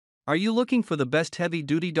Are you looking for the best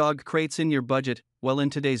heavy-duty dog crates in your budget? Well, in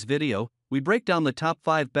today's video, we break down the top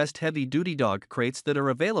 5 best heavy-duty dog crates that are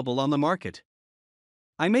available on the market.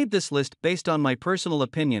 I made this list based on my personal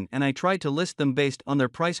opinion, and I tried to list them based on their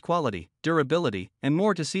price, quality, durability, and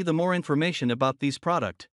more to see the more information about these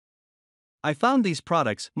products. I found these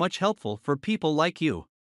products much helpful for people like you.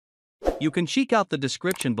 You can check out the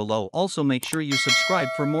description below. Also make sure you subscribe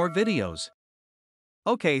for more videos.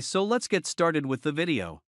 Okay, so let's get started with the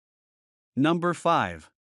video. Number 5.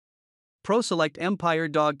 ProSelect Empire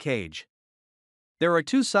Dog Cage. There are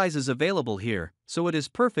 2 sizes available here, so it is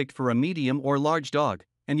perfect for a medium or large dog,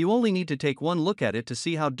 and you only need to take one look at it to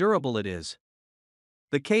see how durable it is.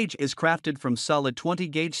 The cage is crafted from solid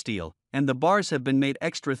 20-gauge steel, and the bars have been made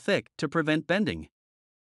extra thick to prevent bending.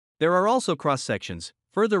 There are also cross sections,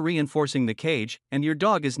 further reinforcing the cage, and your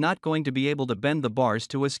dog is not going to be able to bend the bars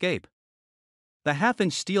to escape. The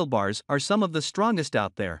half-inch steel bars are some of the strongest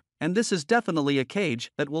out there, and this is definitely a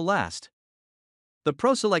cage that will last. The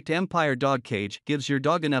ProSelect Empire Dog Cage gives your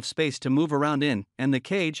dog enough space to move around in, and the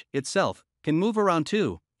cage itself can move around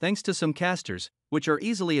too, thanks to some casters, which are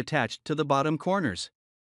easily attached to the bottom corners.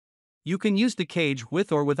 You can use the cage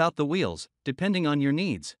with or without the wheels, depending on your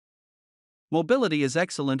needs. Mobility is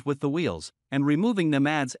excellent with the wheels, and removing them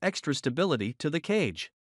adds extra stability to the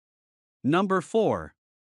cage. Number 4.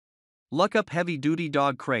 LUCKUP Heavy Duty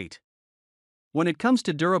Dog Crate. When it comes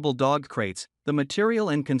to durable dog crates, the material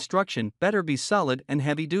and construction better be solid and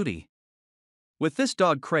heavy duty. With this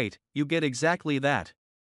dog crate, you get exactly that.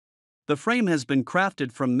 The frame has been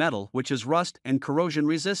crafted from metal which is rust and corrosion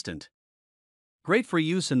resistant. Great for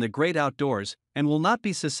use in the great outdoors, and will not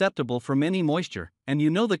be susceptible from any moisture, and you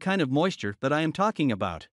know the kind of moisture that I am talking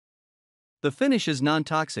about. The finish is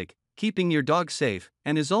non-toxic, keeping your dog safe,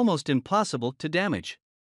 and is almost impossible to damage.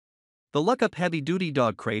 The LUCKUP Heavy Duty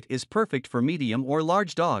Dog Crate is perfect for medium or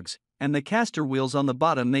large dogs, and the caster wheels on the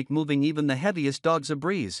bottom make moving even the heaviest dogs a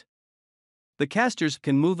breeze. The casters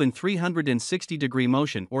can move in 360-degree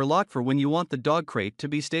motion or lock for when you want the dog crate to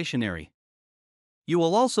be stationary. You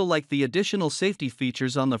will also like the additional safety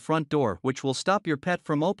features on the front door, which will stop your pet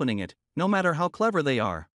from opening it, no matter how clever they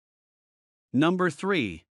are. Number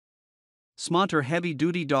 3. SMONTER Heavy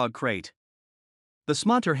Duty Dog Crate. The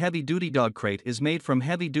SMONTER Heavy Duty Dog Crate is made from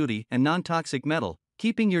heavy-duty and non-toxic metal,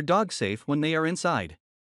 keeping your dog safe when they are inside.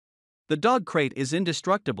 The dog crate is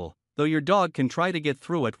indestructible, though your dog can try to get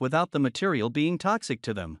through it without the material being toxic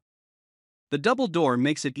to them. The double door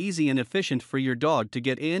makes it easy and efficient for your dog to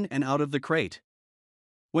get in and out of the crate.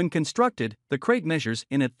 When constructed, the crate measures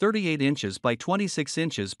in at 38 inches by 26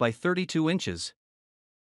 inches by 32 inches.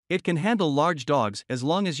 It can handle large dogs as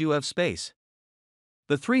long as you have space.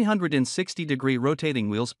 The 360-degree rotating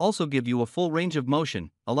wheels also give you a full range of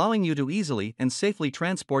motion, allowing you to easily and safely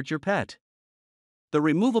transport your pet. The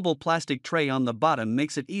removable plastic tray on the bottom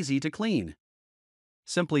makes it easy to clean.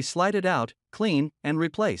 Simply slide it out, clean, and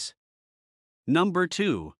replace. Number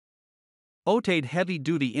 2. Otaid Heavy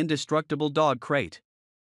Duty Indestructible Dog Crate.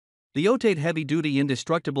 The Otaid Heavy Duty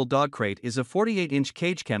Indestructible Dog Crate is a 48-inch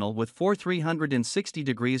cage kennel with 4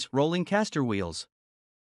 360-degree rolling caster wheels.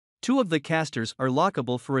 2 of the casters are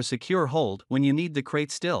lockable for a secure hold when you need the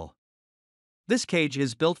crate still. This cage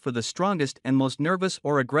is built for the strongest and most nervous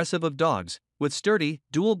or aggressive of dogs, with sturdy,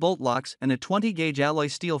 dual bolt locks and a 20-gauge alloy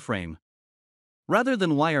steel frame. Rather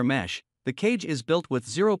than wire mesh, the cage is built with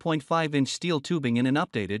 0.5-inch steel tubing in an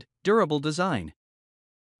updated, durable design.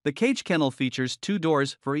 The cage kennel features 2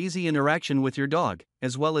 doors for easy interaction with your dog,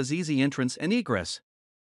 as well as easy entrance and egress.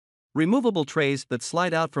 Removable trays that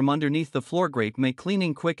slide out from underneath the floor grate make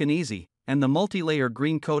cleaning quick and easy, and the multi-layer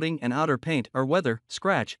green coating and outer paint are weather,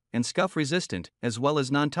 scratch, and scuff resistant, as well as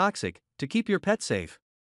non-toxic, to keep your pet safe.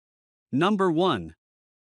 Number 1.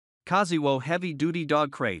 COZIWOW Heavy Duty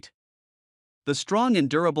Dog Crate. The strong and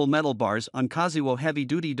durable metal bars on COZIWOW Heavy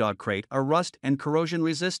Duty Dog Crate are rust and corrosion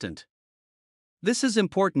resistant. This is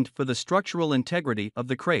important for the structural integrity of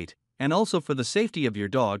the crate, and also for the safety of your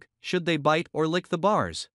dog, should they bite or lick the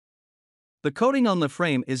bars. The coating on the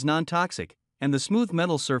frame is non-toxic, and the smooth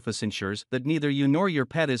metal surface ensures that neither you nor your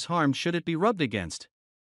pet is harmed should it be rubbed against.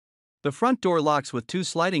 The front door locks with 2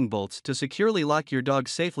 sliding bolts to securely lock your dog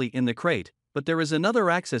safely in the crate, but there is another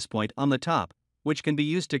access point on the top, which can be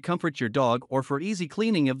used to comfort your dog or for easy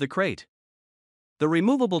cleaning of the crate. The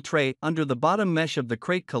removable tray under the bottom mesh of the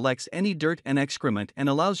crate collects any dirt and excrement and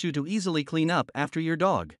allows you to easily clean up after your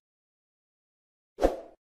dog.